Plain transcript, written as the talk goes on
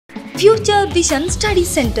Future Vision Study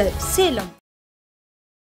Center, Salem.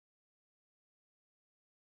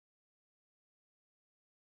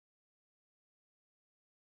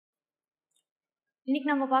 இன்னைக்கு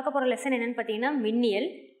நம்ம பார்க்க போற லெசன் என்னன்னு பார்த்தீங்கன்னா மின்னியல்.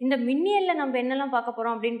 இந்த மின்னியல்ல நம்ம என்னெல்லாம் பார்க்க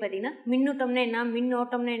போறோம் அப்படின்னு பார்த்தீங்கன்னா மின்னூட்டம்னா என்ன,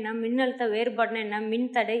 மின்னோட்டம்னா என்ன, மின்னழுத்த வேறுபாடுனா என்ன,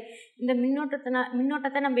 மின்தடை, இந்த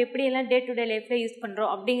மின்னோட்டத்தை நம்ம எப்படி எல்லாம் டே டு டே லைஃப்ல யூஸ்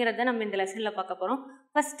பண்றோம் அப்படிங்கறத நம்ம இந்த லெசன்ல பார்க்க போறோம்.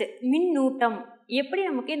 ஃபர்ஸ்ட் மின்னூட்டம், எப்படி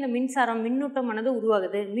நமக்கு இந்த மின்சாரம் மின்னூட்டமானது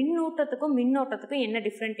உருவாகுது, மின்னூட்டத்துக்கும் மின்னோட்டத்துக்கும் என்ன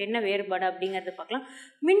டிஃப்ரெண்ட், என்ன வேறுபாடு அப்படிங்கறத பார்க்கலாம்.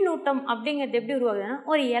 மின்னூட்டம் அப்படிங்கிறது எப்படி உருவாகுதுன்னா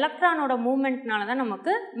ஒரு எலக்ட்ரானோட மூவ்மெண்ட்னால தான்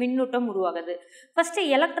நமக்கு மின்னூட்டம் உருவாகுது. ஃபர்ஸ்ட்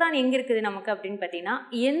எலக்ட்ரான் எங்க இருக்குது நமக்கு அப்படின்னு பார்த்தீங்கன்னா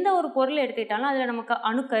எந்த ஒரு பொருளை எடுத்துக்கிட்டாலும் அதுல நமக்கு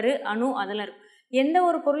அணுக்கரு அணு அதெல்லாம் இருக்கும். எந்த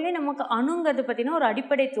ஒரு பொருளையும் நமக்கு அணுங்கிறது பார்த்தீங்கன்னா ஒரு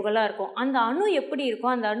அடிப்படை துகளா இருக்கும். அந்த அணு எப்படி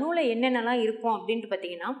இருக்கும், அந்த அணுல என்னென்னலாம் இருக்கும் அப்படின்ட்டு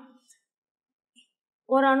பார்த்தீங்கன்னா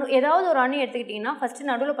ஒரு அணு, ஏதாவது ஒரு அணு எடுத்துக்கிட்டிங்கன்னா ஃபர்ஸ்ட்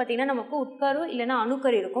நடுவில் பார்த்தீங்கன்னா நமக்கு உட்கரு இல்லைன்னா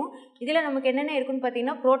அணுக்கரு இருக்கும். இதில் நமக்கு என்னென்ன இருக்குன்னு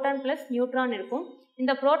பார்த்தீங்கன்னா புரோட்டான் ப்ளஸ் நியூட்ரான் இருக்கும்.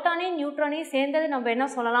 இந்த புரோட்டானையும் நியூட்ரானையும் சேர்ந்தது நம்ம என்ன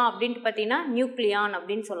சொல்லலாம் அப்படின்ட்டு பார்த்தீங்கன்னா நியூக்ளியான்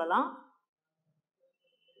அப்படின்னு சொல்லலாம்.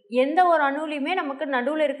 எந்த ஒரு அணுலையுமே நமக்கு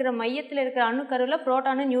நடுவில் இருக்கிற மையத்தில் இருக்கிற அணுக்கருவில்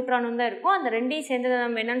புரோட்டானும் நியூட்ரானும் தான் இருக்கும். அந்த ரெண்டையும் சேர்ந்ததை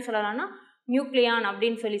நம்ம என்னன்னு சொல்லலாம்னா நியூக்ளியான்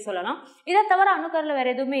அப்படின்னு சொல்லலாம். இதை தவிர அணுக்கருவில்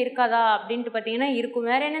வேறு எதுவுமே இருக்காதா அப்படின்ட்டு பார்த்தீங்கன்னா இருக்கும்.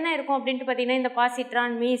 வேறு என்னென்ன இருக்கும் அப்படின்ட்டு பார்த்தீங்கன்னா இந்த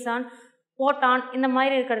பாசிட்ரான், மீசான், போட்டான் இந்த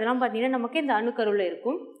மாதிரி இருக்கிறதுலாம் பார்த்தீங்கன்னா நமக்கு இந்த அணுக்கருவில்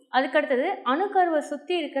இருக்கும். அதுக்கடுத்தது அணுக்கருவை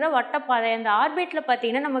சுற்றி இருக்கிற வட்டப்பாதை, அந்த ஆர்பிட்டில்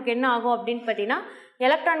பார்த்தீங்கன்னா நமக்கு என்ன ஆகும் அப்படின்னு பார்த்தீங்கன்னா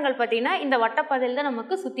எலக்ட்ரான்கள் பார்த்தீங்கன்னா இந்த வட்டப்பாதையில் தான்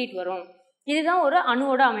நமக்கு சுற்றிட்டு வரும். இதுதான் ஒரு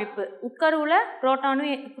அணுவோட அமைப்பு. உட்கருவில்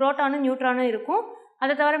புரோட்டானும் நியூட்ரானும் இருக்கும்.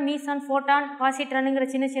 அதை தவிர மீசான், ஃபோட்டான், பாசிட்ரானுங்கிற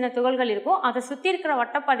சின்ன சின்ன துகள்கள் இருக்கும். அதை சுற்றி இருக்கிற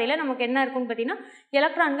வட்டப்பாதையில் நமக்கு என்ன இருக்குன்னு பார்த்தீங்கன்னா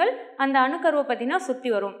எலக்ட்ரான்கள் அந்த அணுக்கருவை பார்த்தீங்கன்னா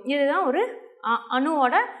சுற்றி வரும். இதுதான் ஒரு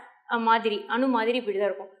அணுவோட மாதிரி, அணு மாதிரி இப்படி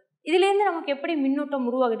தான் இருக்கும். இதுலேருந்து நமக்கு எப்படி மின்னூட்டம்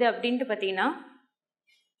உருவாகுது அப்படின்ட்டு பார்த்தீங்கன்னா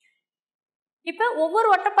இப்போ ஒவ்வொரு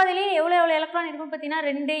வட்டப்பாதையிலையும் எவ்வளோ எலக்ட்ரான் இருக்குன்னு பார்த்தீங்கன்னா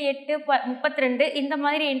 2, 8, 32 இந்த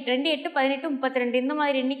மாதிரி 2, 8, 18, 32 இந்த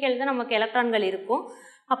மாதிரி எண்ணிக்கையில் தான் நமக்கு எலக்ட்ரான்கள் இருக்கும்.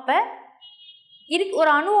 அப்போ ஒரு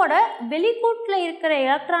அணுவோட வெளிக்கூட்டில் இருக்கிற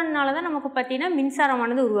எலக்ட்ரான்னால தான் நமக்கு பார்த்தீங்கன்னா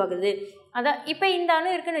மின்சாரமானது உருவாகுது. அதான் இப்போ இந்த அணு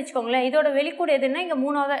இருக்குன்னு வச்சுக்கோங்களேன், இதோட வெளிக்கூடு எதுன்னா இங்கே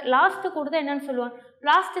மூணாவது லாஸ்ட்டு கூடு தான் என்னன்னு சொல்லுவாங்க,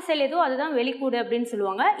 லாஸ்ட் செல் எதுவும் அதுதான் வெளிக்கூடு அப்படின்னு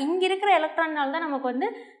சொல்லுவாங்க. இங்கே இருக்கிற எலக்ட்ரான்னால தான் நமக்கு வந்து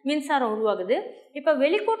மின்சாரம் உருவாகுது. இப்போ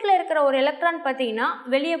வெளிக்கூட்டில் இருக்கிற ஒரு எலக்ட்ரான் பார்த்தீங்கன்னா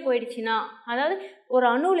வெளியே போயிடுச்சுன்னா, அதாவது ஒரு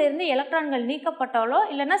அணுவிலேருந்து எலக்ட்ரான்கள் நீக்கப்பட்டாலோ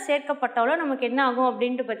இல்லைன்னா சேர்க்கப்பட்டாலோ நமக்கு என்ன ஆகும்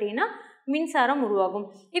அப்படின்ட்டு பார்த்தீங்கன்னா மின்சாரம் உருவாகும்.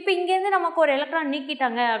 இப்போ இங்கேருந்து நமக்கு ஒரு எலக்ட்ரான்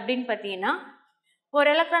நீக்கிட்டாங்க அப்படின்னு பார்த்தீங்கன்னா ஒரு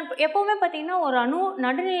எலக்ட்ரான் எப்போவுமே பார்த்தீங்கன்னா ஒரு அணு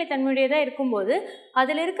நடுநிலை தன்மையுடையதாக இருக்கும்போது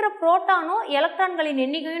அதில் இருக்கிற புரோட்டானும் எலக்ட்ரான்களின்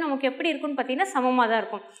எண்ணிக்கையும் நமக்கு எப்படி இருக்குன்னு பார்த்தீங்கன்னா சமமாக தான்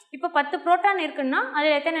இருக்கும். இப்போ 10 புரோட்டான் இருக்குன்னா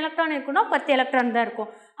அதில் எத்தனை எலக்ட்ரான் இருக்குன்னா 10 எலக்ட்ரான் தான் இருக்கும்.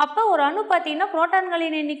 அப்போ ஒரு அணு பார்த்தீங்கன்னா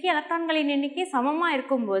புரோட்டான்களின் எண்ணிக்கை எலக்ட்ரான்களின் எண்ணிக்கை சமமாக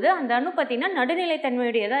இருக்கும்போது அந்த அணு பார்த்தீங்கன்னா நடுநிலை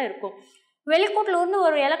தன்மையுடையதாக இருக்கும். வெளிக்கூட்டில் இருந்து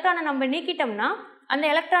ஒரு எலக்ட்ரானை நம்ம நீக்கிட்டோம்னா அந்த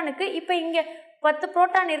எலக்ட்ரானுக்கு இப்போ இங்கே 10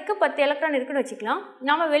 புரோட்டான் இருக்குது, 10 எலக்ட்ரான் இருக்குன்னு வச்சுக்கலாம்.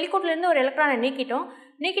 நம்ம வெளிக்கூட்டிலேருந்து ஒரு எலக்ட்ரானை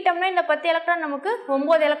நீக்கிட்டோம்னா இந்த 10 எலக்ட்ரான் நமக்கு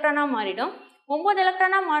 9 எலக்ட்ரானாக மாறிடும். 9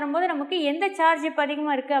 எலக்ட்ரானாக மாறும்போது நமக்கு எந்த சார்ஜ் இப்போ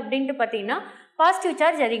அதிகமாக இருக்குது அப்படின்ட்டு பார்த்தீங்கன்னா பாசிட்டிவ்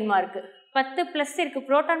சார்ஜ் அதிகமாக இருக்குது. 10 ப்ளஸ் இருக்குது,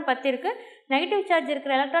 புரோட்டான் 10 இருக்குது, நெகட்டிவ் சார்ஜ்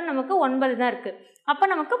இருக்கிற எலக்ட்ரான் நமக்கு 9 தான் இருக்குது. அப்போ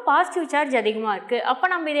நமக்கு பாசிட்டிவ் சார்ஜ் அதிகமாக இருக்குது. அப்போ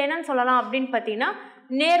நம்ம இதை என்னன்னு சொல்லலாம் அப்படின்னு பார்த்தீங்கன்னா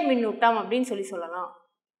நேர் மின்னூட்டம் அப்படின்னு சொல்லலாம்.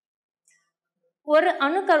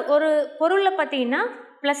 ஒரு பொருளில் பார்த்தீங்கன்னா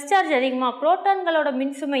ப்ளஸ் சார்ஜ் அதிகமாக, புரோட்டான்களோட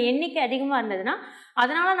மின்சுமை எண்ணிக்கை அதிகமாக இருந்ததுன்னா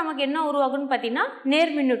அதனால் நமக்கு என்ன உருவாகும்னு பார்த்தீங்கன்னா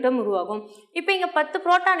நேர் மின்னூட்டம் உருவாகும். இப்போ இங்கே 10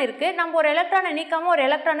 புரோட்டான் இருக்குது, நம்ம ஒரு எலக்ட்ரானை நீக்காமல் ஒரு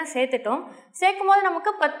எலக்ட்ரானை சேர்க்கும் போது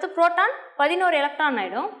நமக்கு 10 புரோட்டான் 11 எலக்ட்ரான்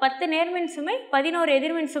ஆகிடும். 10 நேர்மின் சுமை 11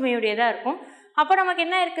 எதிர்மின் சுமையுடையதாக இருக்கும். அப்போ நமக்கு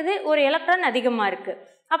என்ன இருக்குது, ஒரு எலக்ட்ரான் அதிகமாக இருக்குது.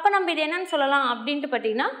 அப்போ நம்ம இது என்னன்னு சொல்லலாம் அப்படின்ட்டு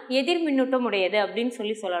பார்த்தீங்கன்னா எதிர் மின்னூட்டம் உடையது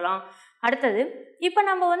அப்படின்னு சொல்லலாம். அடுத்தது இப்போ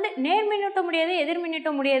நம்ம வந்து நேர் மின்னூட்டம் உடையது எதிர்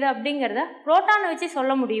மின்னூட்டம் உடையது அப்படிங்கிறத புரோட்டானை வச்சு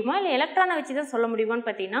சொல்ல முடியுமா இல்லை எலக்ட்ரானை வச்சு தான் சொல்ல முடியுமான்னு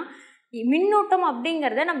பார்த்தீங்கன்னா மின்னூட்டம்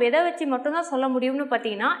அப்படிங்கிறத நம்ம எதை வச்சு மட்டும்தான் சொல்ல முடியும்னு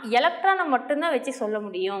பார்த்தீங்கன்னா எலக்ட்ரானை மட்டும்தான் வச்சு சொல்ல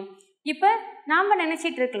முடியும். இப்போ நாம்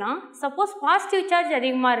நினச்சிட்டு இருக்கலாம், சப்போஸ் பாசிட்டிவ் சார்ஜ்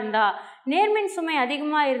அதிகமாக இருந்தால் நேர்மின் சுமை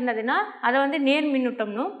அதிகமாக இருந்ததுன்னா அதை வந்து நேர்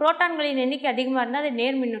மின்னூட்டம்னும், புரோட்டான்களின் எண்ணிக்கை அதிகமாக இருந்தால் அது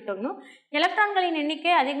நேர் மின்னூட்டம்னும், எலக்ட்ரான்களின்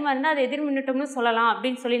எண்ணிக்கை அதிகமாக இருந்தால் அது எதிர் மின்னூட்டம்னு சொல்லலாம்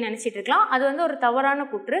அப்படின்னு சொல்லி நினச்சிட்டு இருக்கலாம். அது வந்து ஒரு தவறான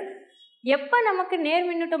கூற்று. எப்போ நமக்கு நேர்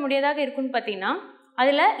மின்னூட்டம் உடையதாக இருக்குன்னு பார்த்தீங்கன்னா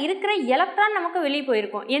அதில் இருக்கிற எலக்ட்ரான் நமக்கு வெளியே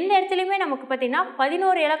போயிருக்கும். எந்த இடத்துலையுமே நமக்கு பார்த்தீங்கன்னா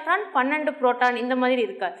 11 எலக்ட்ரான் 12 புரோட்டான் இந்த மாதிரி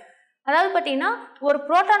இருக்காது. அதாவது பார்த்தீங்கன்னா ஒரு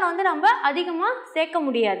புரோட்டானை வந்து நம்ம அதிகமாக சேர்க்க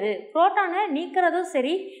முடியாது. புரோட்டானை நீக்கிறதும்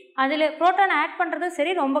சரி, அதில் புரோட்டானை ஆட் பண்ணுறதும்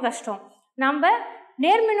சரி ரொம்ப கஷ்டம். நம்ம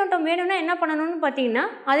நேர் மின்னூட்டம் வேணும்னா என்ன பண்ணணும்னு பார்த்தீங்கன்னா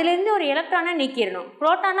அதுலேருந்து ஒரு எலக்ட்ரானை நீக்கிடணும்.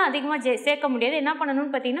 புரோட்டானை அதிகமாக சேர்க்க முடியாது. என்ன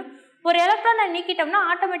பண்ணணும்னு பார்த்தீங்கன்னா ஒரு எலக்ட்ரானை நீக்கிட்டோம்னா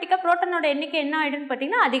ஆட்டோமேட்டிக்காக புரோட்டானோட எண்ணிக்கை என்ன ஆகிடும்னு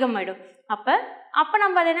பார்த்தீங்கன்னா அதிகமாகிடும். அப்போ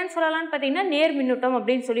நம்ம அதை என்னென்னு சொல்லலாம்னு பார்த்தீங்கன்னா நேர் மின்னூட்டம்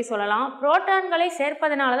அப்படின்னு சொல்லலாம். புரோட்டான்களை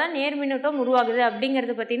சேர்ப்பதனால தான் நேர் மின்னூட்டம் உருவாகுது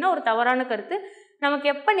அப்படிங்கிறது பார்த்தீங்கன்னா ஒரு தவறான கருத்து. நமக்கு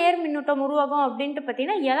எப்போ நேர் மின்னூட்டம் உருவாகும் அப்படின்ட்டு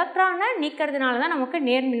பார்த்தீங்கன்னா எலக்ட்ரானை நீக்கிறதுனால தான் நமக்கு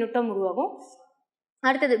நேர் மின்னூட்டம் உருவாகும்.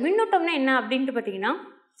 அடுத்தது மின்னூட்டம்னா என்ன அப்படின்ட்டு பார்த்தீங்கன்னா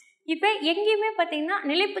இப்போ எங்கேயுமே பார்த்தீங்கன்னா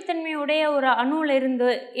நிலைப்புத்தன்மையுடைய ஒரு அணுவில் இருந்து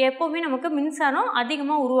எப்போவுமே நமக்கு மின்சாரம்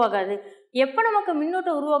அதிகமாக உருவாகாது. எப்போ நமக்கு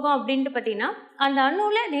மின்னூட்டம் உருவாகும் அப்படின்ட்டு பார்த்தீங்கன்னா அந்த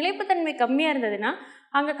அணுவில் நிலைப்புத்தன்மை கம்மியாக இருந்ததுன்னா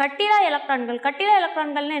அங்கே கட்டிலா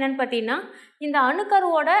எலக்ட்ரான்கள்னு என்னென்னு பார்த்தீங்கன்னா இந்த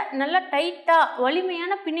அணுக்கருவோட நல்ல டைட்டாக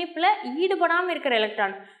வலிமையான பிணைப்பில் ஈடுபடாமல் இருக்கிற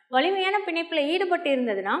எலக்ட்ரான் வலிமையான பிணைப்பில் ஈடுபட்டு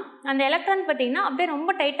இருந்ததுன்னா அந்த எலக்ட்ரான் பார்த்தீங்கன்னா அப்படியே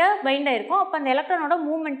ரொம்ப டைட்டாக பைண்டாக இருக்கும். அப்போ அந்த எலக்ட்ரானோட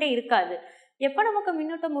மூவ்மெண்ட்டே இருக்காது. எப்போ நமக்கு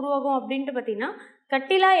மின்னூட்டம் உருவாகும் அப்படின்ட்டு பார்த்தீங்கன்னா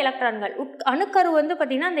கட்டிலா எலக்ட்ரான்கள் அணுக்கரு வந்து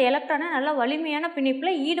பார்த்திங்கன்னா அந்த எலக்ட்ரானை நல்லா வலிமையான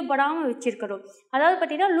பிணைப்பில் ஈடுபடாமல் வச்சுருக்கணும். அதாவது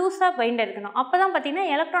பார்த்திங்கன்னா லூஸாக பைண்டாக இருக்கணும். அப்போ தான் பார்த்திங்கன்னா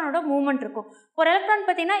எலக்ட்ரானோட மூவ்மெண்ட் இருக்கும். ஒரு எலக்ட்ரான்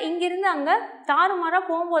பார்த்திங்கன்னா இங்கேருந்து அங்கே தாறுமாறாக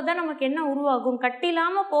போகும்போது தான் நமக்கு என்ன உருவாகும்,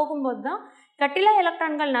 கட்டிலாமல் போகும்போது தான் கட்டிலா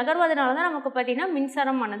எலக்ட்ரான்கள் நகர்வதனால தான் நமக்கு பார்த்திங்கன்னா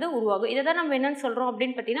மின்சாரமானது உருவாகும். இதை தான் நம்ம என்னென்னு சொல்கிறோம்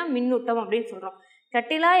அப்படின்னு பார்த்திங்கன்னா மின்னூட்டம் அப்படின்னு சொல்கிறோம்.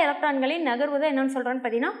 கட்டிலா எலக்ட்ரான்களின் நகர்வதை என்னென்னு சொல்கிறோன்னு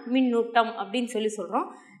பார்த்தீங்கன்னா மின்னூட்டம் அப்படின்னு சொல்கிறோம்.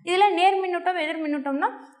 இதில் நேர் மின்னூட்டம் எதிர் மின்னூட்டம்னா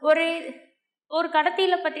ஒரு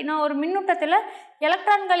கடத்தியில் பார்த்தீங்கன்னா ஒரு மின்னூட்டத்தில்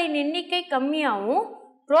எலக்ட்ரான்களின் எண்ணிக்கை கம்மியாகவும்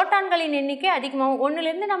புரோட்டான்களின் எண்ணிக்கை அதிகமாகவும்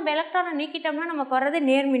ஒன்றுலேருந்து நம்ம எலக்ட்ரானை நீக்கிட்டோம்னா நமக்கு வர்றது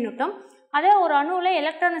நேர் மின்னூட்டம். அதே ஒரு அணுவில்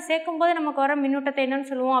எலக்ட்ரானை சேர்க்கும் போது நமக்கு வர மின்னூட்டத்தை என்னென்னு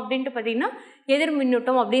சொல்லுவோம் அப்படின்ட்டு பார்த்தீங்கன்னா எதிர்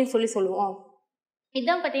மின்னூட்டம் அப்படின்னு சொல்லுவோம்.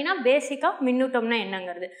 இதுதான் பார்த்தீங்கன்னா பேசிக்காக மின்னூட்டம்னா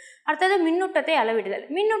என்னங்கிறது. அடுத்தது மின்னூட்டத்தை அளவிடுதல்.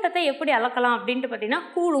 மின்னூட்டத்தை எப்படி அளக்கலாம் அப்படின்ட்டு பார்த்தீங்கன்னா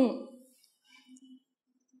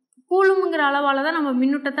கூலும்ங்கிற அளவால் தான் நம்ம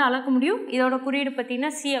மின்னூட்டத்தை அளக்க முடியும். இதோட குறியீடு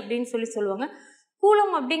பார்த்தீங்கன்னா சி அப்படின்னு சொல்லுவாங்க.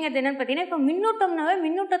 கூலும் அப்படிங்கிறது என்னென்னு பார்த்தீங்கன்னா இப்போ மின்னூட்டம்னாவே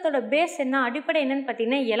மின்னூட்டத்தோட பேஸ் என்ன அடிப்படை என்னென்னு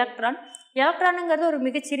பார்த்தீங்கன்னா எலக்ட்ரானுங்கிறது ஒரு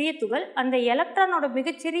மிகச்சிறிய துகள். அந்த எலக்ட்ரானோட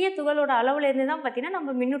மிகச்சிறிய துகளோட அளவுலேருந்து தான் பார்த்தீங்கன்னா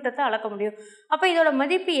நம்ம மின்னூட்டத்தை அளக்க முடியும். அப்போ இதோட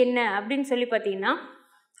மதிப்பு என்ன அப்படின்னு சொல்லி பார்த்தீங்கன்னா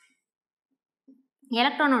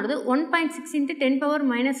எலக்ட்ரானோடது 1.6 ×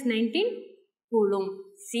 10⁻⁻19 கூலும்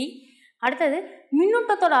சி. அடுத்தது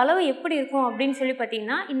மின்னூட்டத்தோட அளவு எப்படி இருக்கும் அப்படின்னு சொல்லி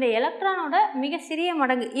பார்த்தீங்கன்னா இந்த எலக்ட்ரானோட மிக சிறிய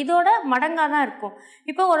மடங்கு இதோட மடங்காக தான் இருக்கும்.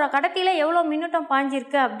 இப்போ ஒரு கடத்தியில் எவ்வளோ மின்னூட்டம்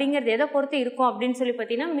பாஞ்சிருக்கு அப்படிங்கிறது எதை பொறுத்து இருக்கும் அப்படின்னு சொல்லி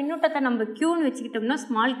பார்த்தீங்கன்னா மின்னூட்டத்தை நம்ம கியூன்னு வச்சுக்கிட்டோம்னா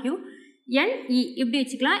ஸ்மால் கியூ NE இப்படி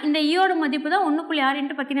வச்சுக்கலாம். இந்த ஈயோட மதிப்பு தான்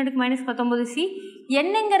 1.6 × 10⁻⁻19 சி.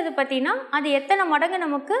 என்னங்கிறது பார்த்தீங்கன்னா அது எத்தனை மடங்கு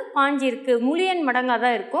நமக்கு பாஞ்சிருக்கு முழியன் மடங்காக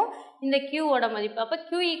தான் இருக்கும் இந்த கியூவோட மதிப்பு. அப்போ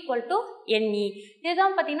Q = NE.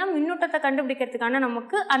 இதுதான் பார்த்தீங்கன்னா மின்னூட்டத்தை கண்டுபிடிக்கிறதுக்கான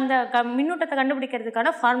நமக்கு அந்த மின்னூட்டத்தை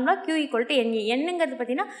கண்டுபிடிக்கிறதுக்கான ஃபார்முலா Q = NE. என்னங்கிறது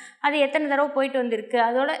பார்த்தீங்கன்னா அது எத்தனை தடவை போயிட்டு வந்திருக்கு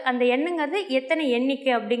அதோட அந்த எண்ணுங்கிறது எத்தனை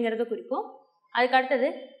எண்ணிக்கை அப்படிங்கிறது குறிக்கும். அதுக்கு அடுத்தது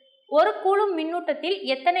ஒரு கூலும் மின்னூட்டத்தில்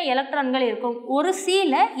எத்தனை எலக்ட்ரான்கள் இருக்கும், ஒரு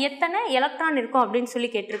சியில் எத்தனை எலக்ட்ரான் இருக்கும் அப்படின்னு சொல்லி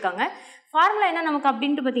கேட்டிருக்காங்க. ஃபார்முலா என்ன நமக்கு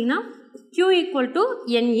அப்படின்ட்டு பார்த்தீங்கன்னா Q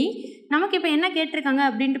 = NE. நமக்கு இப்போ என்ன கேட்டிருக்காங்க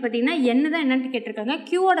அப்படின்ட்டு பார்த்தீங்கன்னா என்ன தான் என்னன்ட்டு கேட்டிருக்காங்க.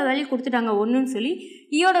 Qவோட வேல்யூ கொடுத்துட்டாங்க 1ன்னு சொல்லி,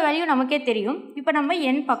 ஈயோட வேல்யூ நமக்கே தெரியும். இப்போ நம்ம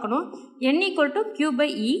N பார்க்கணும். N =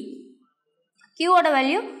 Q/E. Qவோட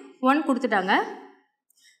வேல்யூ 1 கொடுத்துட்டாங்க.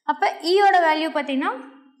 அப்போ ஈயோட வேல்யூ பார்த்தீங்கன்னா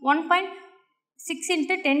 1.6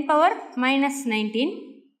 × 10⁻⁻19.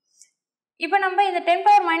 இப்போ நம்ம இந்த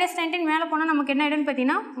 10⁻⁻19 மேலே போனால் நமக்கு என்ன ஆகிடும்னு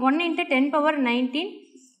பார்த்தீங்கன்னா 1 × 10⁻19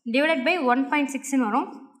 / 1.6ன்னு வரும்.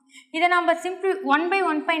 இதை நம்ம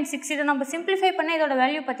 1/1.6 இதை நம்ம சிம்பிளிஃபை பண்ண இதோட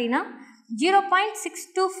வேல்யூ பார்த்தீங்கன்னா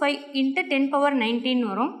 0.625 × 10⁻19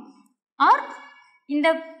 வரும். ஆர் இந்த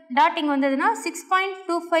டாட்டிங் வந்ததுன்னா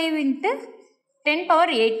 6.25 ×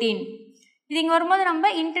 10⁻18. இது இங்கே வரும்போது நம்ம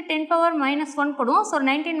 × 10⁻−1 போடுவோம். ஸோ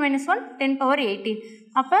 19 - 1 10⁻18.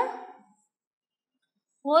 அப்போ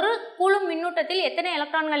ஒரு கூலும் மின்னூட்டத்தில் எத்தனை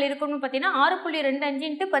எலக்ட்ரான்கள் இருக்குன்னு பார்த்தீங்கன்னா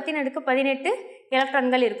 6.25 × 10⁻18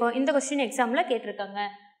 எலக்ட்ரான்கள் இருக்கும். இந்த கொஸ்டின் எக்ஸாமில் கேட்டிருக்காங்க.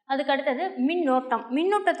 அதுக்கு அடுத்தது மின்னோட்டம்.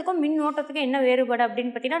 மின்னோட்டத்துக்கும் என்ன வேறுபாடு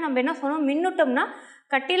அப்படின்னு பார்த்தீங்கன்னா நம்ம என்ன சொன்னோம், மின்னூட்டம்னா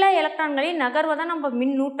கட்டிலா எலக்ட்ரான்களின் நகர்வை தான் நம்ம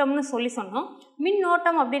மின்னூட்டம்னு சொன்னோம்.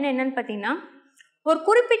 மின்னோட்டம் அப்படின்னு என்னென்னு பார்த்தீங்கன்னா ஒரு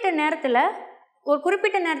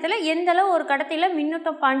குறிப்பிட்ட நேரத்தில் எந்த அளவு ஒரு கடத்தியில்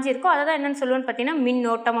மின்னூட்டம் பாஞ்சிருக்கோ அதை தான் என்னென்னு சொல்லுவோன்னு பார்த்தீங்கன்னா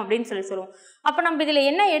மின்னோட்டம் அப்படின்னு சொல்லுவோம். அப்போ நம்ம இதில்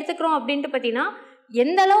என்ன எடுத்துக்கிறோம் அப்படின்ட்டு பார்த்தீங்கன்னா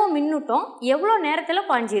எந்த அளவு மின்னூட்டம் எவ்வளோ நேரத்தில்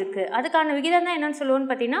பாஞ்சிருக்கு அதுக்கான விகிதம் தான் என்னென்னு சொல்லுவோன்னு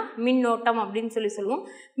பார்த்தீங்கன்னா மின்னோட்டம் அப்படின்னு சொல்லுவோம்.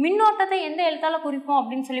 மின்னோட்டத்தை எந்த எழுத்தால் குறிப்போம்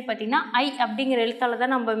அப்படின்னு சொல்லி பார்த்தீங்கன்னா I அப்படிங்கிற எழுத்தால்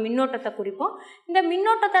தான் நம்ம மின்னோட்டத்தை குறிப்போம். இந்த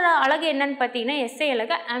மின்னோட்டத்தோட அலகு என்னன்னு பார்த்தீங்கன்னா SI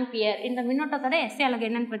அலகு ஆம்பியர். இந்த மின்னோட்டத்தோட SI அலகு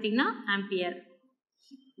என்னன்னு பார்த்தீங்கன்னா ஆம்பியர்.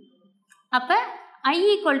 அப்போ I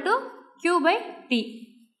 = Q/T.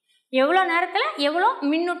 எவ்வளோ நேரத்தில் எவ்வளோ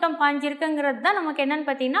மின்னூட்டம் பாஞ்சிருக்குங்கிறது தான் நமக்கு என்னென்னு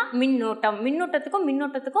பார்த்தீங்கன்னா மின்னோட்டம்.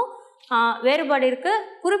 மின்னோட்டத்துக்கும் வேறுபாடு இருக்குது.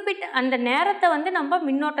 குறிப்பிட்ட அந்த நேரத்தை வந்து நம்ம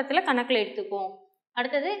மின்னோட்டத்தில் கணக்கில் எடுத்துப்போம்.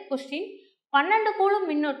 அடுத்தது கொஸ்டின், 12 கூலும்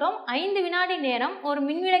மின்னோட்டம் 5 வினாடி நேரம் ஒரு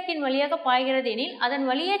மின்விளக்கின் வழியாக பாய்கிறது எனில் அதன்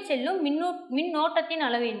வழியே செல்லும் மின்னோட்டத்தின்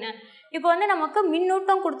அளவு என்ன? இப்போ வந்து நமக்கு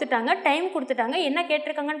மின்னூட்டம் கொடுத்துட்டாங்க, டைம் கொடுத்துட்டாங்க, என்ன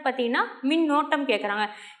கேட்டிருக்காங்கன்னு பார்த்தீங்கன்னா மின்னோட்டம் கேட்குறாங்க.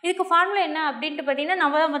 இதுக்கு ஃபார்முலா என்ன அப்படின்ட்டு பார்த்தீங்கன்னா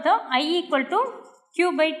நம்ம மொத்தம் I =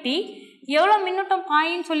 Q/T. எவ்வளோ மின்னூட்டம்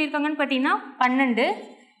பாயின்னு சொல்லியிருக்காங்கன்னு பார்த்தீங்கன்னா 12.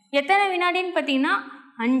 எத்தனை வினாடின்னு பார்த்தீங்கன்னா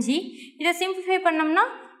 5. இதை சிம்பிளிஃபை பண்ணோம்னா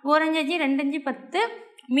 1 5 5 2 5 10,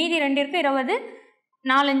 மீதி 2 இருக்குது 20,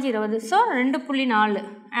 4 5 20. ஸோ 2.4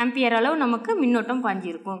 ஆம்பியர் அளவு நமக்கு மின்னோட்டம்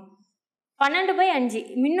பாஞ்சிருக்கும். 12/5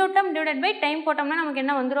 மின்னோட்டம் டிவைடட் பை டைம் போட்டோம்னா நமக்கு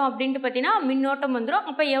என்ன வந்துடும் அப்படின்ட்டு பார்த்தீங்கன்னா மின்னோட்டம் வந்துடும்.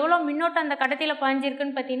 அப்போ எவ்வளோ மின்னோட்டம் அந்த கடத்தியில்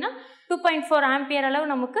பாஞ்சிருக்குன்னு பார்த்தீங்கன்னா 2.4 ஆம்பியர் அளவு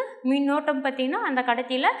நமக்கு மின்னோட்டம் பார்த்தீங்கன்னா அந்த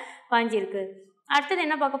கடத்தியில் பாஞ்சிருக்கு. அடுத்தது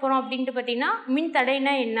என்ன பார்க்க போகிறோம் அப்படின்ட்டு பார்த்தீங்கன்னா மின்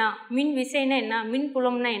தடைனா என்ன, மின் விசைனா என்ன, மின்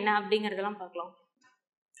புலம்னா என்ன அப்படிங்கிறதெல்லாம் பார்க்கலாம்.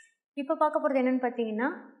 இப்போ பார்க்க போகிறது என்னென்னு பார்த்தீங்கன்னா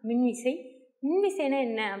மின் விசை. மின் விசைனா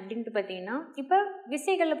என்ன அப்படின்ட்டு பார்த்தீங்கன்னா இப்போ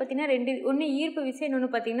விசைகளில் பார்த்தீங்கன்னா ஒன்று ஈர்ப்பு விசை, இன்னொன்று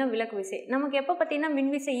பார்த்தீங்கன்னா விலக்கு விசை. நமக்கு எப்போ பார்த்தீங்கன்னா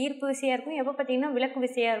மின் விசை ஈர்ப்பு விசையாக இருக்கும், எப்போ பார்த்தீங்கன்னா விலக்கு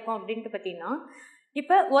விசையாக இருக்கும் அப்படின்ட்டு பார்த்தீங்கன்னா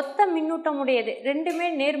இப்போ ஒத்த மின்னூட்டம் உடையது, ரெண்டுமே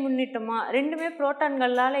நேர் மின்னூட்டமாக, ரெண்டுமே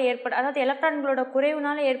புரோட்டான்களால் அதாவது எலக்ட்ரான்களோட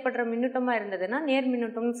குறைவுனால ஏற்படுற மின்னூட்டமாக இருந்ததுன்னா நேர்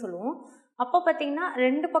மின்னூட்டம்னு சொல்லுவோம். அப்போ பார்த்தீங்கன்னா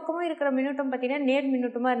ரெண்டு பக்கமும் இருக்கிற மின்னூட்டம் பார்த்தீங்கன்னா நேர்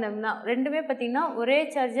மின்னூட்டமாக இருந்ததுன்னா, ரெண்டுமே பார்த்தீங்கன்னா ஒரே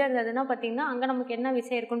சார்ஜாக இருந்ததுன்னா பார்த்தீங்கன்னா அங்கே நமக்கு என்ன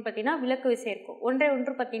விசை இருக்குன்னு பார்த்தீங்கன்னா விலக்கு விசை இருக்கும். ஒன்றை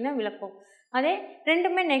ஒன்று பார்த்தீங்கன்னா விளக்கும். அதே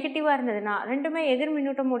ரெண்டுமே நெகட்டிவாக இருந்ததுன்னா, ரெண்டுமே எதிர்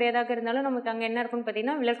மின்னூட்டம் உடையதாக இருந்தாலும் நமக்கு அங்கே என்ன இருக்குன்னு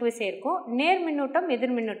பார்த்தீங்கன்னா விலக்கு விசை இருக்கும். நேர் மின்னூட்டம்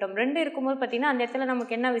எதிர் மின்னூட்டம் ரெண்டு இருக்கும்போது பார்த்தீங்கன்னா அந்த இடத்துல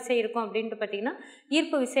நமக்கு என்ன விசை இருக்கும் அப்படின்ட்டு பார்த்தீங்கன்னா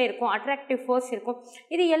ஈர்ப்பு விசை இருக்கும், அட்ராக்டிவ் ஃபோர்ஸ் இருக்கும்.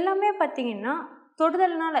 இது எல்லாமே பார்த்தீங்கன்னா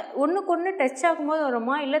தொடுதல்னால ஒன்றுக்கு ஒன்று டச் ஆகும்போது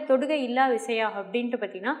வருமா, இல்லை தொடுகை இல்லா விசையா அப்படின்ட்டு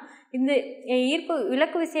பார்த்தீங்கன்னா இந்த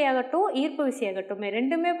விலக்கு விசையாகட்டும் ஈர்ப்பு விசையாகட்டும்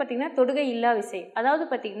ரெண்டுமே பார்த்தீங்கன்னா தொடுகை இல்லா விசை. அதாவது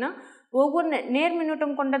பார்த்தீங்கன்னா ஒவ்வொன்று நேர்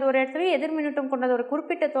மின்னூட்டம் கொண்டது ஒரு இடத்துலையும் எதிர் மின்னூட்டம் கொண்டது ஒரு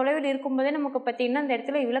குறிப்பிட்ட தொலைவில் இருக்கும்போதே நமக்கு பார்த்தீங்கன்னா இந்த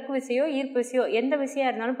இடத்துல விலக்கு விசையோ ஈர்ப்பு விசையோ எந்த விசையாக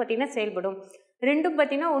இருந்தாலும் பார்த்தீங்கன்னா செயல்படும். ரெண்டும்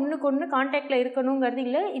பார்த்தீங்கன்னா ஒன்றுக்கு ஒன்று கான்டாக்டில் இருக்கணுங்கிறது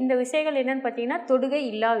இல்லை. இந்த விசைகள் என்னென்னு பார்த்தீங்கன்னா தொடுகை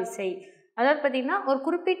இல்லா விசை. அதாவது பார்த்தீங்கன்னா ஒரு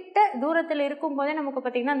குறிப்பிட்ட தூரத்தில் இருக்கும்போதே நமக்கு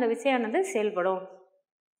பார்த்தீங்கன்னா அந்த விசையானது செயல்படும்.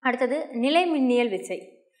 அடுத்தது நிலை மின்னியல் விசை.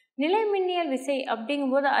 நிலை மின்னியல் விசை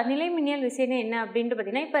அப்படிங்கும்போது நிலை மின்னியல் விசைனா என்ன அப்படின்ட்டு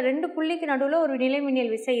பார்த்தீங்கன்னா இப்போ ரெண்டு புள்ளிக்கு நடுவில் ஒரு நிலை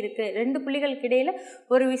மின்னியல் விசை இருக்குது, ரெண்டு புள்ளிகளுக்கு இடையில்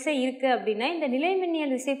ஒரு விசை இருக்குது அப்படின்னா இந்த நிலை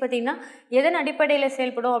மின்னியல் விசை பார்த்தீங்கன்னா எதன் அடிப்படையில்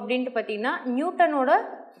செயல்படும் அப்படின்ட்டு பார்த்தீங்கன்னா நியூட்டனோட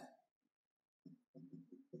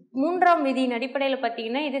மூன்றாம் விதியின் அடிப்படையில்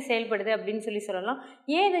பார்த்தீங்கன்னா இது செயல்படுது அப்படின்னு சொல்லலாம்.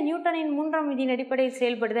 ஏன் இது நியூட்டனின் மூன்றாம் விதியின் அடிப்படையில்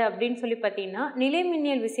செயல்படுது அப்படின்னு சொல்லி பார்த்தீங்கன்னா நிலை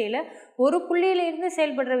மின்னியல் விசையில் ஒரு புள்ளியிலிருந்து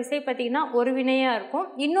செயல்படுற விசை பார்த்தீங்கன்னா ஒரு வினையாக இருக்கும்,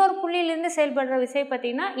 இன்னொரு புள்ளியிலிருந்து செயல்படுற விசை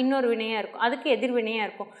பார்த்தீங்கன்னா இன்னொரு வினையாக இருக்கும், அதுக்கு எதிர்வினையாக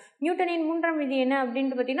இருக்கும். நியூட்டனின் மூன்றாம் விதி என்ன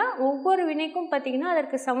அப்படின்ட்டு பார்த்தீங்கன்னா ஒவ்வொரு வினைக்கும் பார்த்தீங்கன்னா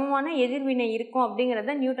அதற்கு சமமான எதிர்வினை இருக்கும்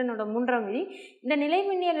அப்படிங்கிறத நியூட்டனோட மூன்றாம் விதி. இந்த நிலை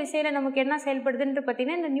மின்னியல் விசையில் நமக்கு என்ன செயல்படுதுன்ட்டு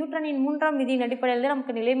பார்த்தீங்கன்னா இந்த நியூட்டனின் மூன்றாம் விதியின் அடிப்படையில் தான்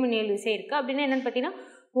நமக்கு நிலை மின்னியல் விசை இருக்குது. அப்படின்னா என்னென்னு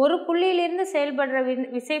பார்த்தீங்கன்னா ஒரு புள்ளியிலிருந்து செயல்படுற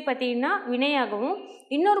விசை பார்த்தீங்கன்னா வினையாகவும்,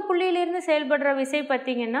 இன்னொரு புள்ளியிலிருந்து செயல்படுற விசை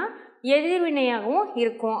பார்த்தீங்கன்னா எதிர்வினையாகவும்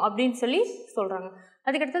இருக்கும் அப்படின்னு சொல்லி சொல்கிறாங்க.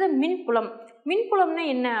 அதுக்கடுத்தது மின்புலம். மின்புலம்னா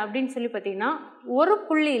என்ன அப்படின்னு சொல்லி பார்த்தீங்கன்னா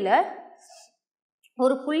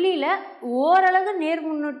ஒரு புள்ளியில் ஓரளவு நேர்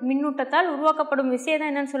மின்னூட்டத்தால் உருவாக்கப்படும் விசை தான்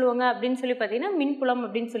என்னன்னு சொல்லுவாங்க அப்படின்னு சொல்லி பார்த்தீங்கன்னா மின்புலம்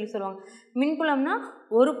அப்படின்னு சொல்லுவாங்க. மின்புலம்னா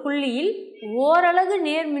ஒரு புள்ளியில் ஓரளவு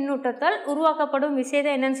நேர் மின்னூட்டத்தால் உருவாக்கப்படும் விசை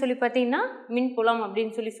தான் என்னன்னு சொல்லி பார்த்தீங்கன்னா மின்புலம்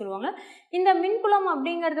அப்படின்னு சொல்லுவாங்க. இந்த மின்புலம்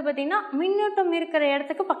அப்படிங்கிறது பார்த்தீங்கன்னா மின்னூட்டம் இருக்கிற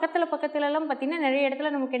இடத்துக்கு பக்கத்துலலாம் பார்த்தீங்கன்னா நிறைய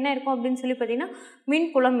இடத்துல நமக்கு என்ன இருக்கும் அப்படின்னு சொல்லி பார்த்தீங்கன்னா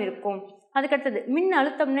மின்புலம் இருக்கும். அதுக்கடுத்தது மின்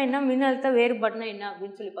அழுத்தம்னா என்ன, மின் அழுத்த வேறுபாடுனா என்ன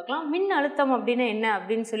அப்படின்னு சொல்லி பார்க்கலாம். மின் அழுத்தம் அப்படின்னா என்ன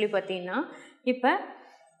அப்படின்னு சொல்லி பார்த்தீங்கன்னா இப்போ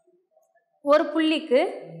ஒரு புள்ளிக்கு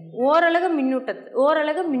ஓரளவு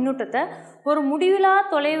மின்னூட்டத்தை ஒரு முடிவிலா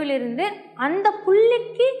தொலைவிலிருந்து அந்த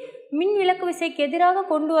புள்ளிக்கு மின் விலக்கு விசைக்கு எதிராக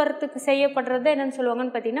கொண்டு வரத்துக்கு செய்யப்படுறது என்னன்னு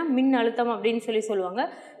சொல்லுவாங்கன்னு பார்த்தீங்கன்னா மின் அழுத்தம் அப்படின்னு சொல்லுவாங்க.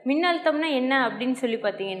 மின் அழுத்தம்னா என்ன அப்படின்னு சொல்லி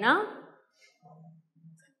பார்த்தீங்கன்னா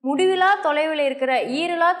முடிவிலா தொலைவில்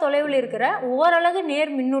இருக்கிற ஓரளவு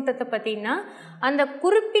நேர் மின்னூட்டத்தை பார்த்தீங்கன்னா அந்த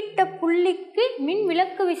குறிப்பிட்ட புள்ளிக்கு மின்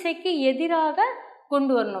விலக்கு விசைக்கு எதிராக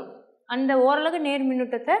கொண்டு வரணும். அந்த ஓரளவு நேர்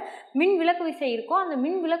மின்னூட்டத்தை மின் விலக்கு விசை இருக்கும், அந்த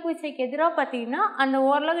மின் விலக்கு விசைக்கு எதிராக பார்த்தீங்கன்னா அந்த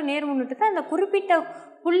ஓரளவு நேர் மின்னூட்டத்தை அந்த குறிப்பிட்ட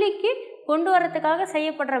புள்ளிக்கு கொண்டு வரத்துக்காக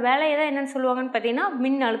செய்யப்படுற வேலையை தான் என்னென்னு சொல்லுவாங்கன்னு பார்த்தீங்கன்னா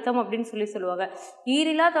மின் அழுத்தம் அப்படின்னு சொல்லுவாங்க.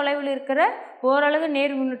 ஈரிலா தொலைவில் இருக்கிற ஓரளவு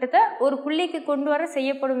நேர் மின்னூட்டத்தை ஒரு புள்ளிக்கு கொண்டு வர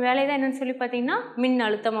செய்யப்படும் வேலை தான் என்னென்னு சொல்லி பார்த்தீங்கன்னா மின்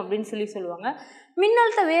அழுத்தம் அப்படின்னு சொல்லுவாங்க.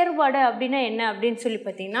 மின்னழுத்த வேறுபாடு அப்படின்னா என்ன அப்படின்னு சொல்லி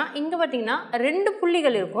பார்த்தீங்கன்னா இங்கே பார்த்தீங்கன்னா ரெண்டு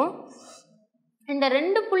புள்ளிகள் இருக்கும். இந்த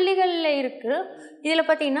 2 புள்ளிகளில் இருக்கிற இதில்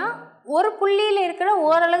பார்த்திங்கன்னா ஒரு புள்ளியில் இருக்கிற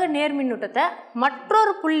ஓரலகு நேர் மின்னூட்டத்தை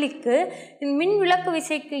மற்றொரு புள்ளிக்கு மின் விளக்கு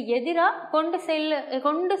விசைக்கு எதிராக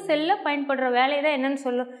கொண்டு செல்ல பயன்படுற வேலையை தான் என்னென்னு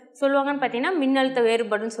சொல்லுவாங்கன்னு பார்த்தீங்கன்னா மின்னழுத்த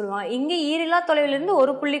வேறுபாடுன்னு சொல்லுவாங்க. இங்கே ஈரில்லா தொலைவிலிருந்து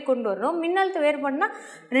ஒரு புள்ளி கொண்டு வர்றோம். மின்னழுத்த வேறுபாடுனா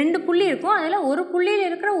 2 புள்ளி இருக்கும். அதில் ஒரு புள்ளியில்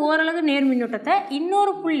இருக்கிற ஓரலகு நேர் மின்னூட்டத்தை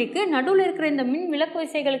இன்னொரு புள்ளிக்கு நடுவில் இருக்கிற இந்த மின் விளக்கு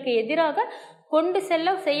விசைகளுக்கு எதிராக கொண்டு செல்ல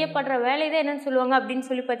செய்யப்படுற வேலை தான் என்னென்னு சொல்லுவாங்க அப்படின்னு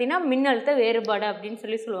சொல்லி பார்த்தீங்கன்னா மின்னழுத்த வேறுபாடு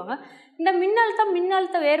அப்படின்னு சொல்லுவாங்க. இந்த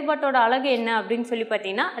மின்னழுத்த வேறுபாட்டோட அலகு என்ன அப்படின்னு சொல்லி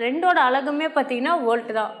பார்த்தீங்கன்னா ரெண்டோட அலகுமே பார்த்தீங்கன்னா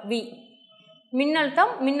வோல்ட் தான். வி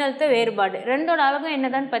மின்னழுத்த வேறுபாடு ரெண்டோட அலகும்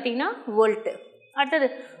என்னதான்னு பார்த்தீங்கன்னா வோல்ட்டு. அடுத்தது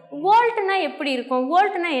வோல்ட்னா எப்படி இருக்கும்?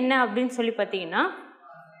 வோல்ட்னா என்ன அப்படின்னு சொல்லி பார்த்தீங்கன்னா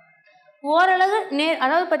ஓரலகு நேர்,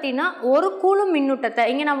 அதாவது பார்த்தீங்கன்னா ஒரு கூலும் மின்னூட்டத்தை,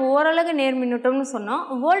 இங்கே நம்ம ஓரலகு நேர் மின்னூட்டம்னு சொன்னோம்.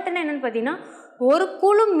 வோல்ட்னா என்னென்னு பார்த்தீங்கன்னா ஒரு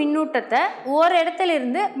கூலும் மின்னூட்டத்தை ஒரு இடத்துல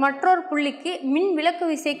இருந்து மற்றொரு புள்ளிக்கு மின் விளக்கு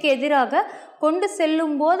விசைக்கு எதிராக கொண்டு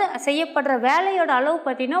செல்லும் போது செய்யப்படுற வேலையோட அளவு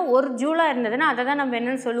பார்த்தீங்கன்னா ஒரு ஜூலாக இருந்ததுன்னா அதை தான் நம்ம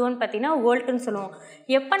என்னென்னு சொல்லுவோம்னு பார்த்தீங்கன்னா வோல்ட்டுன்னு சொல்லுவோம்.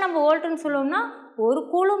 எப்போ நம்ம வோல்ட்டுன்னு சொல்லுவோம்னா ஒரு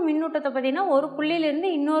கூலும் மின்னூட்டத்தை பார்த்தீங்கன்னா ஒரு புள்ளியிலேருந்து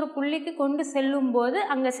இன்னொரு புள்ளிக்கு கொண்டு செல்லும் போது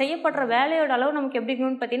அங்கே செய்யப்படுற வேலையோட அளவு நமக்கு எப்படி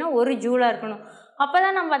இருக்கணும்னு பார்த்தீங்கன்னா ஒரு ஜூலாக இருக்கணும். அப்போ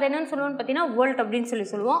தான் நம்ம அதை என்னென்னு சொல்லுவோம்னு பார்த்தீங்கன்னா வோல்ட் அப்படின்னு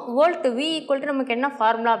சொல்லுவோம். வோல்ட் V = நமக்கு என்ன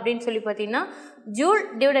ஃபார்முலா அப்படின்னு சொல்லி பார்த்தீங்கன்னா joule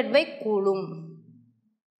divided by coulomb.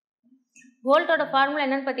 வோல்ட்டோட formula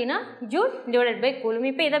என்னென்னு பார்த்தீங்கன்னா ஜூல் டிவைடட் பை கூலும்.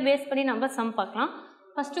 இப்போ இதை பேஸ் பண்ணி நம்ம சம் பார்க்கலாம்.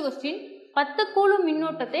 ஃபஸ்ட்டு கொஸ்டின், 10 கூலும்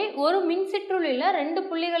மின்னோட்டத்தை ஒரு மின்சுற்றுள்ள 2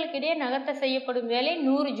 புள்ளிகளுக்கு இடையே நகர்த்த செய்யப்படும் வேலை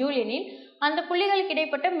 100 ஜூல் எனில் அந்த புள்ளிகளுக்கு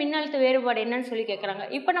இடைப்பட்ட மின்னழுத்த வேறுபாடு என்னன்னு சொல்லி கேட்குறாங்க.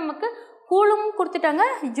 இப்போ நமக்கு கூலும் கொடுத்துட்டாங்க,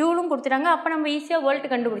 ஜூலும் கொடுத்துட்டாங்க. அப்போ நம்ம ஈஸியாக வோல்ட்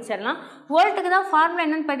கண்டுபிடிச்சிடலாம். வோல்ட்டுக்கு தான் ஃபார்முலா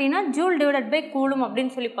என்னென்னு பார்த்தீங்கன்னா ஜூல் டிவைடட் பை கூலும்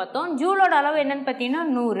அப்படின்னு சொல்லி பார்த்தோம். ஜூலோட அளவு என்னென்னு பார்த்தீங்கன்னா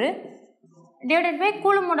 100 டிவைடட் பை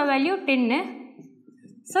கூலுமோட வேல்யூ 10.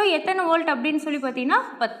 ஸோ எத்தனை வோல்ட் அப்படின்னு சொல்லி பார்த்தீங்கன்னா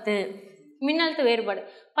 10. மின்னழுத்த வேறுபாடு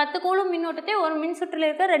 10 கூலும் மின்னோட்டத்தை ஒரு மின் சுற்றில்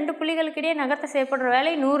இருக்கிற 2 புள்ளிகளுக்கு இடையே நகர்த்த செய்யப்படுற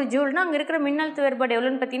வேலை 100 ஜூல்னா அங்கே இருக்கிற மின்னழுத்த வேறுபாடு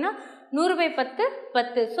எவ்வளோன்னு பார்த்தீங்கன்னா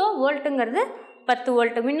 100/10. So வோல்ட்டுங்கிறது 10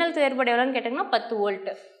 volt. மின்னழுத்த வேறுபாடு எவ்வளோன்னு கேட்டிங்கன்னா 10 வோல்ட்.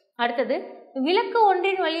 அடுத்தது, விளக்கு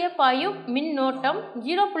ஒன்றின் வழியே பாயும் மின்னோட்டம்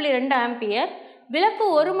 0.2 ஆம்பியர். விளக்கு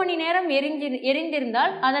 1 மணி நேரம்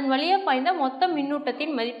எரிந்திருந்தால் அதன் வழியே பாய்ந்த மொத்த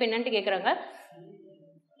மின்னூட்டத்தின் மதிப்பு என்னன்னு கேட்குறாங்க.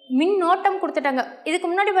 மின்னோட்டம் கொடுத்துட்டாங்க. இதுக்கு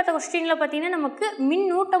முன்னாடி பார்த்த கொஸ்டினில் பார்த்தீங்கன்னா நமக்கு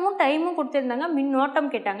மின்னூட்டமும் டைமும் கொடுத்துருந்தாங்க, மின்னோட்டம்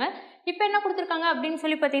கேட்டாங்க. இப்போ என்ன கொடுத்துருக்காங்க அப்படின்னு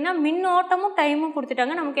சொல்லி பார்த்தீங்கன்னா மின்னோட்டமும் டைமும்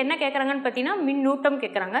கொடுத்துட்டாங்க. நமக்கு என்ன கேட்குறாங்கன்னு பார்த்தீங்கன்னா மின்னூட்டம்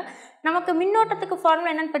கேட்குறாங்க. நமக்கு மின்னோட்டத்துக்கு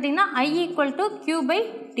ஃபார்முலா என்னென்னு பார்த்தீங்கன்னா I =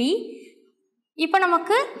 Q/T. இப்போ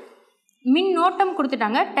நமக்கு மின்னோட்டம்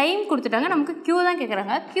கொடுத்துட்டாங்க, டைம் கொடுத்துட்டாங்க, நமக்கு Q தான்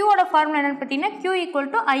கேட்குறாங்க. Qவோட ஃபார்முலா என்னென்னு பார்த்தீங்கன்னா Q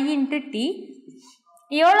 = I × T.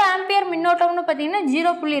 எவ்வளோ ஆம்பியர் மின்னோட்டம்னு பார்த்தீங்கன்னா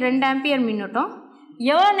 0.2 ஆம்பியர் மின்னோட்டம்.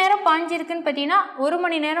 எவ்வளோ நேரம் பாய்ஞ்சிருக்குன்னு பார்த்தீங்கன்னா 1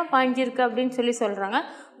 மணி நேரம் பாய்ஞ்சிருக்கு அப்படின்னு சொல்கிறாங்க.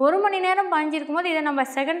 1 மணி நேரம் பாய்ஞ்சிருக்கும் போது இதை நம்ம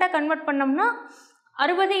செகண்டாக கன்வெர்ட் பண்ணோம்னா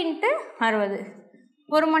 60 × 60.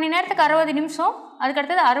 1 மணி நேரத்துக்கு 60 நிமிஷம்,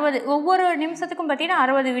 அதுக்கடுத்தது 60, ஒவ்வொரு நிமிஷத்துக்கும் பார்த்தீங்கன்னா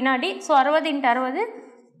 60 வினாடி. So 60 × 60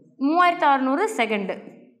 3600 second.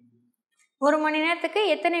 1 மணி நேரத்துக்கு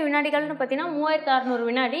எத்தனை வினாடிகள்னு பார்த்தீங்கன்னா 3600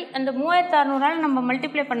 வினாடி. அந்த 3600ஆல் நம்ம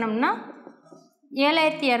மல்டிப்ளை பண்ணோம்னா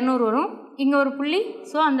 7200 வரும். இங்கே ஒரு புள்ளி,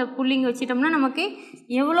 ஸோ அந்த புள்ளி இங்கே வச்சிட்டோம்னா நமக்கு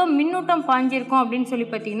எவ்வளோ மின்னூட்டம் பாய்ஞ்சிருக்கும் அப்படின்னு சொல்லி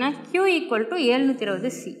பார்த்தீங்கன்னா Q =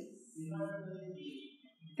 720C.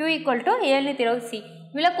 Q = 720C.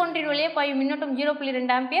 விளக்கொன்றின் வழியே பாயும் மின்னோட்டம் 0.2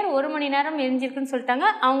 ஆம்பியர். 1 மணி நேரம் எரிஞ்சிருக்குன்னு சொல்லிட்டாங்க.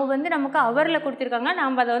 அவங்க நமக்கு ஹவரில் கொடுத்துருக்காங்க.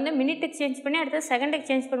 நம்ம அதை மினிட்டுக்கு சேஞ்ச் பண்ணி அடுத்து செகண்டுக்கு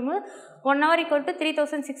சேஞ்ச் பண்ணும்போது 1 hour =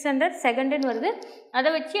 3600 செகண்டுன்னு வருது. அதை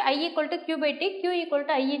வச்சு I = Q/T, Q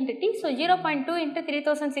 = I × T. So 0.2 ×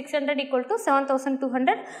 3600 =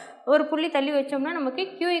 7200. ஒரு புள்ளி தள்ளி வச்சோம்னா நமக்கு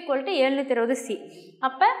Q = 720C.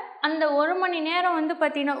 அப்போ அந்த 1 மணி நேரம்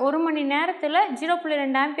பார்த்தீங்கன்னா 1 மணி நேரத்தில்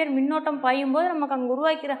 0.2 ஆம்பியர் மின்னோட்டம் பாயும் போது நமக்கு அங்கே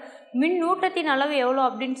உருவாக்கிற மின்னூட்டத்தின் அளவு எவ்வளோ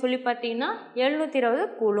அப்படின்னு சொல்லி பார்த்தீங்கன்னா 720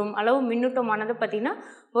 கூலும் அளவு மின்னூட்டமானது பார்த்தீங்கன்னா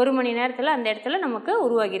 1 மணி நேரத்தில் அந்த இடத்துல நமக்கு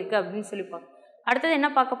உருவாகியிருக்கு அப்படின்னு சொல்லி பார்க்கலாம். அடுத்தது என்ன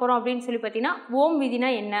பார்க்க போகிறோம் அப்படின்னு சொல்லி பார்த்தீங்கன்னா ஓம் விதினா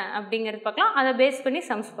என்ன அப்படிங்கிறது பார்க்கலாம். அதை பேஸ் பண்ணி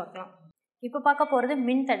சம்ஸ் பார்க்கலாம். இப்போ பார்க்க போகிறது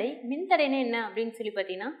மின்தடை. மின்தடைனா என்ன அப்படின்னு சொல்லி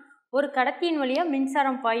பார்த்தீங்கன்னா ஒரு கடத்தியின் வழியாக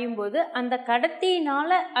மின்சாரம் பாயும் போது அந்த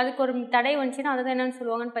கடத்தியினால் அதுக்கு ஒரு தடை வந்துச்சுன்னா அதுதான் என்னென்னு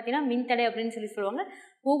சொல்லுவாங்கன்னு பார்த்தீங்கன்னா மின்தடை அப்படின்னு சொல்லுவாங்க.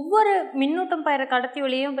 ஒவ்வொரு மின்னூட்டம் பாயிற கடத்தி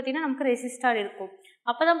வழியும் பார்த்தீங்கன்னா நமக்கு ரெசிஸ்டார் இருக்கும்.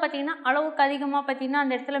 அப்போ தான் பார்த்தீங்கன்னா அளவுக்கு அதிகமாக பார்த்தீங்கன்னா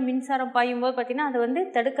அந்த இடத்துல மின்சாரம் பாயும் போது பார்த்தீங்கன்னா அதை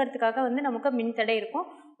தடுக்கிறதுக்காக நமக்கு மின்தடை இருக்கும்.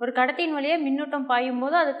 ஒரு கடத்தியின் வழியாக மின்னூட்டம் பாயும்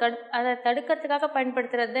போது அதை தடுக்கிறதுக்காக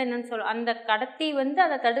பயன்படுத்துறது தான் என்னென்னு அந்த கடத்தி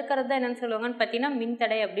அதை தடுக்கிறது தான் என்னென்னு சொல்லுவாங்கன்னு பார்த்தீங்கன்னா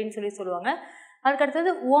மின்தடை அப்படின்னு சொல்லுவாங்க.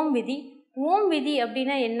 அதுக்கடுத்தது ஓம் விதி. ஓம் விதி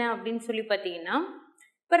அப்படின்னா என்ன அப்படின்னு சொல்லி பார்த்தீங்கன்னா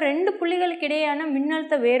இப்போ 2 புள்ளிகளுக்கு இடையான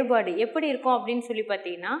மின்னழுத்த வேறுபாடு எப்படி இருக்கும் அப்படின்னு சொல்லி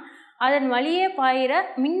பார்த்தீங்கன்னா அதன் வழியே பாயிற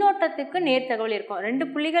மின்னோட்டத்துக்கு நேர்த்தகவல் இருக்கும். 2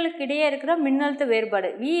 புள்ளிகளுக்கு இடையே இருக்கிற மின்னழுத்த வேறுபாடு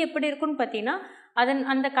V எப்படி இருக்குன்னு பார்த்தீங்கன்னா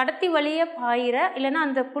அந்த கடத்தி வழியே பாயிற இல்லைன்னா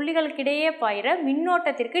அந்த புள்ளிகளுக்கிடையே பாயிற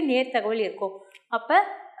மின்னோட்டத்திற்கு நேர்த்தகவல் இருக்கும். அப்போ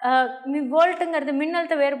வோல்ட்டுங்கிறது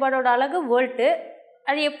மின்னழுத்த வேறுபாடோட அலகு வோல்ட்டு.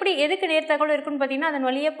 அது எதுக்கு நேர்த்தகவல் இருக்குன்னு பார்த்தீங்கன்னா அதன்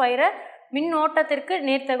வழியே பாயிற மின்னோட்டத்திற்கு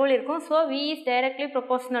நேர்த்தகவல் இருக்கும். So V is directly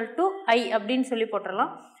proportional to I அப்படின்னு சொல்லி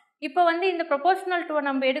போட்டுடலாம். இப்போ இந்த ப்ரொபோஷனல் டுவை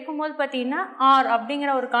நம்ம எடுக்கும்போது பார்த்தீங்கன்னா R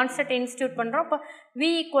அப்படிங்கிற ஒரு கான்ஸ்டன்ட் இன்ஸ்டியூட் பண்ணுறோம். இப்போ V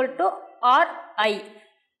 = RI.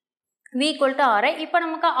 V = RI. இப்போ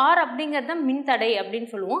நமக்கு R அப்படிங்கிறது மின்தடை அப்படின்னு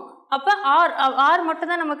சொல்லுவோம். அப்போ R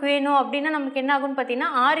மட்டும் தான் நமக்கு வேணும் அப்படின்னா நமக்கு என்ன ஆகும்னு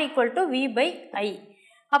பார்த்தீங்கன்னா R = V/I.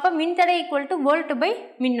 அப்போ மின்தடை = வோல்ட்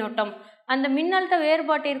மின்னோட்டம். அந்த மின்னழுத்த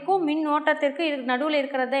வேறுபாட்டிற்கும் மின்னோட்டத்திற்கு நடுவில்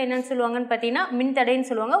இருக்கிறத என்னன்னு சொல்லுவாங்கன்னு பார்த்தீங்கன்னா மின்தடைன்னு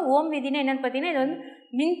சொல்லுவாங்க. ஓம் விதினா என்னென்னு பார்த்தீங்கன்னா இது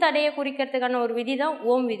மின்தடையை குறிக்கிறதுக்கான ஒரு விதி தான்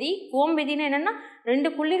ஓம் விதி. ஓம் விதினா என்னென்னா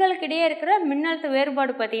 2 புள்ளிகளுக்கு இடையே இருக்கிற மின்னழுத்த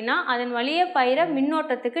வேறுபாடு பார்த்தீங்கன்னா அதன் வழியே பாயிற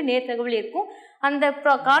மின்னோட்டத்துக்கு நேர்த்தகவல் இருக்கும். அந்த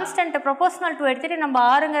கான்ஸ்டன்ட் ப்ரொபோஷனல் டு எடுத்துகிட்டு நம்ம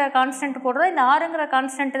ஆறுங்கிற கான்ஸ்டன்ட் போடுறோம். இந்த ஆறுங்கிற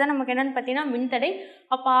கான்ஸ்டன்ட் தான் நமக்கு என்னென்னு பார்த்தீங்கன்னா மின்தடை.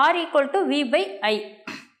 அப்போ R = V/I.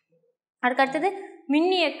 அதுக்கடுத்தது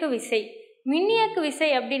மின்னியக்கு விசை. மின்னியக்கு விசை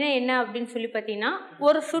அப்படின்னா என்ன அப்படின்னு சொல்லி பார்த்தீங்கன்னா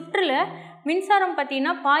ஒரு சுற்றில் மின்சாரம்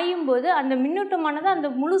பார்த்தீங்கன்னா பாயும்போது அந்த மின்னூட்டமானது அந்த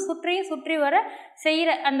முழு சுற்றையும் சுற்றி வர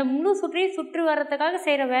செய்கிற அந்த முழு சுற்றையும் சுற்றி வர்றதுக்காக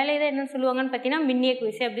செய்கிற வேலையை தான் என்னென்னு சொல்லுவாங்கன்னு பார்த்தீங்கன்னா மின்னியக்கு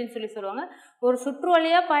விசை அப்படின்னு சொல்லுவாங்க. ஒரு சுற்று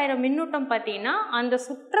வழியாக பாயிற மின்னூட்டம் பார்த்தீங்கன்னா அந்த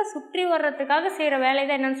சுற்றை சுற்றி வர்றதுக்காக செய்கிற வேலையை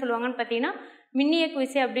தான் என்னென்னு சொல்லுவாங்கன்னு பார்த்தீங்கன்னா மின்னியக்கு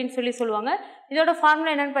விசை அப்படின்னு சொல்லுவாங்க. இதோட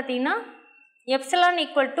ஃபார்முலா என்னென்னு பார்த்தீங்கன்னா ε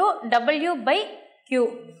W/Q.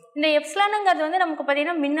 இந்த எப்சிலானுங்கிறது நமக்கு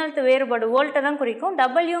பார்த்தீங்கன்னா மின்னழுத்த வேறுபாடு வோல்ட்டை தான் குறிக்கும்.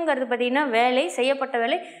 டபிள்யூங்கிறது பார்த்தீங்கன்னா வேலை செய்யப்பட்ட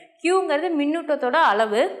வேலை. கியூங்கிறது மின்னூட்டத்தோட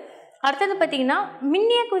அளவு. அடுத்தது பார்த்தீங்கன்னா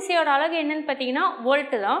மின்னியக்கு விசையோட அலகு என்னன்னு பார்த்தீங்கன்னா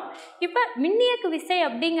வோல்ட்டு தான். இப்போ மின்னியக்கு விசை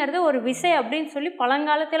அப்படிங்கிறது ஒரு விசை அப்படின்னு சொல்லி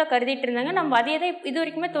பழங்காலத்தில் கருதிட்டு இருந்தாங்க. நம்ம அதே தான் இது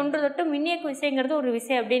வரைக்குமே தொட்டு மின்னியக்கு விசைங்கிறது ஒரு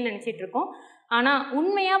விசை அப்படின்னு நினச்சிட்டு இருக்கோம். ஆனால்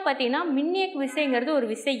உண்மையாக பார்த்தீங்கன்னா மின்னியக்கு விசைங்கிறது ஒரு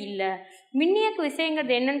விசை இல்லை. மின்னியக்கு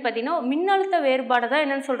விசைங்கிறது என்னன்னு பார்த்தீங்கன்னா மின்னழுத்த வேறுபாடு தான்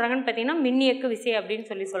என்னென்னு சொல்கிறாங்கன்னு பார்த்தீங்கன்னா மின்னியக்கு விசை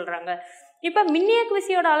அப்படின்னு சொல்கிறாங்க. இப்போ மின்னியக்கு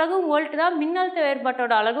விசையோட அலகும் வோல்ட்டு தான், மின்னழுத்த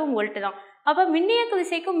வேறுபாட்டோட அலகும் வோல்ட்டு தான். அப்போ மின்னியக்கு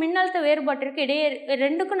விசைக்கும் மின்னழுத்த வேறுபாட்டிற்கு இடையே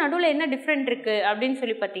ரெண்டுக்கும் நடுவில் என்ன டிஃப்ரெண்ட் இருக்குது அப்படின்னு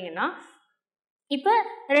சொல்லி பார்த்தீங்கன்னா இப்போ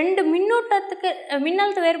 2 மின்னூட்டத்துக்கு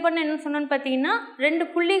மின்னழுத்த வேறுபாடுன்னு என்னென்னு சொன்னோன்னு பார்த்தீங்கன்னா 2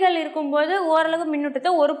 புள்ளிகள் இருக்கும்போது ஓரளவு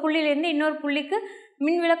மின்னூட்டத்தை ஒரு புள்ளியிலேருந்து இன்னொரு புள்ளிக்கு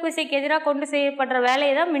மின் விளக்கு விசைக்கு எதிராக கொண்டு செய்யப்படுற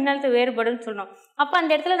வேலையை தான் மின்னழுத்த வேறுபாடுன்னு சொன்னோம். அப்போ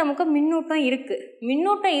அந்த இடத்துல நமக்கு மின்னூட்டம் இருக்குது.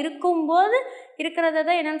 மின்னூட்டம் இருக்கும்போது இருக்கிறத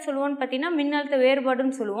தான் என்னென்னு சொல்லுவோம்னு பார்த்தீங்கன்னா மின்னழுத்த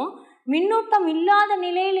வேறுபாடுன்னு சொல்லுவோம். மின்னூட்டம் இல்லாத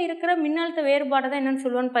நிலையில் இருக்கிற மின்னழுத்த வேறுபாடு தான் என்னென்னு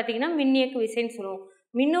சொல்லுவோம்னு பார்த்தீங்கன்னா மின்னியக்கு விசைன்னு சொல்லுவோம்.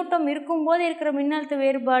 மின்னூட்டம் இருக்கும்போது இருக்கிற மின்னழுத்த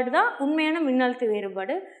வேறுபாடு தான் உண்மையான மின்னழுத்த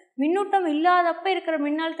வேறுபாடு. மின்னூட்டம் இல்லாதப்ப இருக்கிற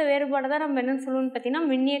மின்னழுத்த வேறுபாடு தான் நம்ம என்னென்னு சொல்லுவோம்னு பார்த்தீங்கன்னா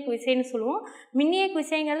மின்னியக்கு விசைன்னு சொல்லுவோம். மின்னியக்கு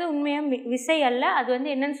விசைங்கிறது உண்மையாக விசை அல்ல, அது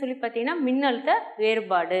என்னென்னு சொல்லி பார்த்தீங்கன்னா மின்னழுத்த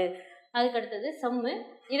வேறுபாடு. அதுக்கடுத்தது சம்மு.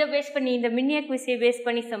 இதை பேஸ் பண்ணி இந்த மின்னியக்கு விசையை பேஸ்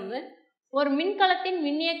பண்ணி சம்மு. ஒரு மின்கலத்தின்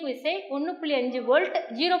மின்னியக்கு விசை 1.5 வோல்ட்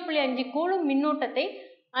 0.5 கூலும் மின்னூட்டத்தை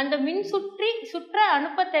அந்த மின் சுற்ற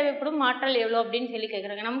அனுப்ப தேவைப்படும் ஆற்றல் எவ்வளோ அப்படின்னு சொல்லி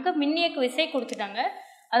கேட்குறாங்க. நமக்கு மின்னியக்கு விசை கொடுத்துட்டாங்க,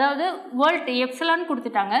 அதாவது வோல்ட் எப்சிலான்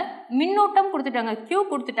கொடுத்துட்டாங்க, மின்னூட்டம் கொடுத்துட்டாங்க, கியூ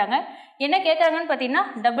கொடுத்துட்டாங்க. என்ன கேட்குறாங்கன்னு பார்த்தீங்கன்னா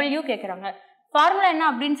டபிள்யூ கேட்குறாங்க. ஃபார்முலா என்ன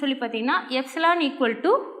அப்படின்னு சொல்லி பார்த்தீங்கன்னா எப்சிலான் =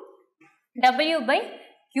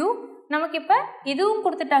 W/Q. நமக்கு இப்போ இதுவும்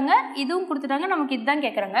கொடுத்துட்டாங்க நமக்கு இதுதான்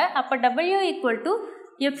கேட்குறாங்க. அப்போ W =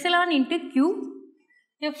 எப்சிலான் × Q.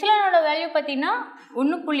 எப்சிலானோட வேல்யூ பார்த்தீங்கன்னா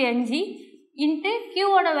 1.5 இன்ட்டு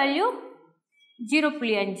கியூவோட வேல்யூ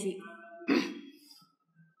 0.5.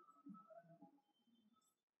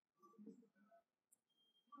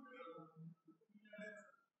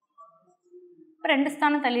 இப்போ 2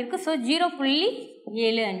 ஸ்தானம் தள்ளி இருக்குது. ஸோ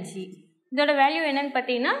 0.75. இதோட வேல்யூ என்னன்னு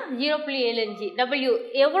பார்த்தீங்கன்னா 0.75. டபிள்யூ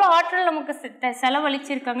எவ்வளோ ஆற்றல் நமக்கு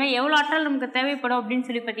செலவழிச்சிருக்காங்க, எவ்வளோ ஆற்றல் நமக்கு தேவைப்படும் அப்படின்னு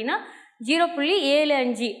சொல்லி பார்த்தீங்கன்னா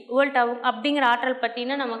 0.75 வோல்ட் அப்படிங்கிற ஆற்றல்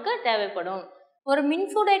பார்த்தீங்கன்னா நமக்கு தேவைப்படும். ஒரு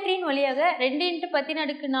மின்சூடேற்றியின் வழியாக 2 ×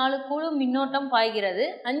 10⁴ கூலும் மின்னோட்டம் பாய்கிறது.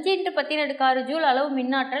 5 × 10⁶ ஜூல் அளவு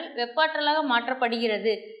மின்னாற்றல் வெப்பாற்றலாக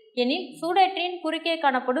மாற்றப்படுகிறது எனில் சூடேற்றியின் குறுக்கே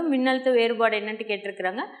காணப்படும் மின்னழுத்த வேறுபாடு என்னன்னு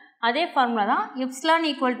கேட்டிருக்கிறாங்க. அதே ஃபார்முலா தான் எப்சிலான்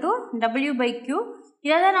 = W/Q.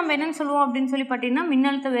 இதை தான் நம்ம என்னென்னு சொல்லுவோம் அப்படின்னு சொல்லி பார்த்தீங்கன்னா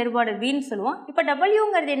மின்னழுத்த வேறுபாடு Vன்னு சொல்லுவோம். இப்போ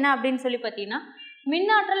டபிள்யூங்கிறது என்ன அப்படின்னு சொல்லி பார்த்தீங்கன்னா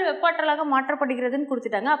மின்னாற்றல் வெப்பாற்றலாக மாற்றப்படுகிறதுன்னு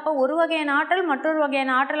கொடுத்துட்டாங்க. அப்போ ஒரு வகையான ஆற்றல் மற்றொரு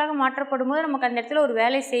வகையான ஆற்றலாக மாற்றப்படும் போது நமக்கு அந்த இடத்துல ஒரு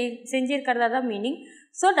வேலை செஞ்சிருக்கிறதா தான் மீனிங்.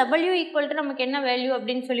 ஸோ W = நமக்கு என்ன வேல்யூ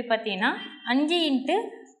அப்படின்னு சொல்லி பார்த்தீங்கன்னா 5 ×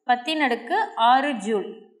 10⁶ ஜூல்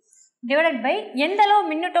டிவைடட் பை எந்த அளவு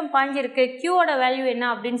மின்னூட்டம் பாய்ஞ்சிருக்கு கியூவோட வேல்யூ என்ன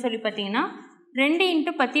அப்படின்னு சொல்லி பார்த்தீங்கன்னா 2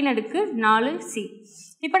 × 10⁴ C.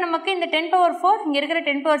 இப்போ நமக்கு இந்த 10⁴ இங்கே இருக்கிற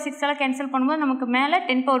 10⁶ எல்லாம் கேன்சல் பண்ணும்போது நமக்கு மேலே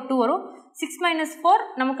 10⁴ வரும். 6 - 4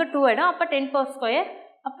 நமக்கு 2 ஆகிடும். அப்போ 10⁴².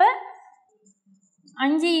 அப்போ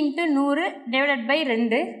 5 × 100 divided by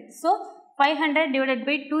 2. So 500 divided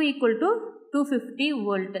by 2 equal to 250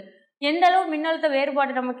 volt. எந்த அளவு மின்னழுத்த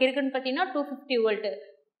வேறுபாடு நமக்கு இருக்குன்னு பார்த்தீங்கன்னா 250 volt.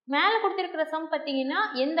 மேலே கொடுத்துருக்கிற சம் பார்த்தீங்கன்னா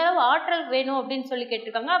எந்த அளவு ஆற்றல் வேணும் அப்படின்னு சொல்லி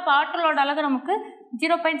கேட்டிருக்காங்க. அப்போ ஆற்றலோட அளவு நமக்கு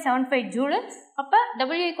 0.75 ஜூல். அப்போ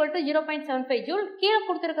W ஈக்குவல் டு 0.75 ஜூல். கீழே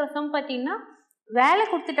கொடுத்துருக்கிற சம் பார்த்தீங்கன்னா வேலை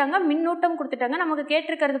கொடுத்துட்டாங்க, மின்னூட்டம் கொடுத்துட்டாங்க. நமக்கு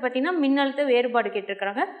கேட்டிருக்கிறது பார்த்தீங்கன்னா மின்னழுத்த வேறுபாடு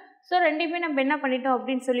கேட்டிருக்கிறாங்க. ஸோ ரெண்டையுமே நம்ம என்ன பண்ணிட்டோம்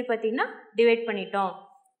அப்படின்னு சொல்லி பார்த்தீங்கன்னா டிவைட் பண்ணிட்டோம்.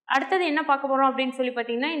 அடுத்தது என்ன பார்க்க போகிறோம் அப்படின்னு சொல்லி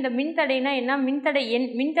பார்த்தீங்கன்னா இந்த மின்தடைனா என்ன,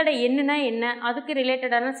 மின்தடை எண்ணுனா என்ன, அதுக்கு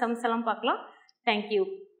ரிலேட்டடான சம்ஸ் எல்லாம் பார்க்கலாம். Thank you.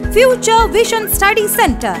 Future Vision Study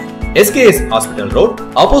Center, SKS Hospital Road,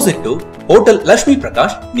 opposite to Hotel Lakshmi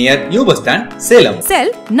Prakash, near New Bus Stand, Salem. Cell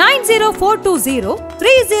 90420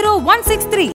 30163.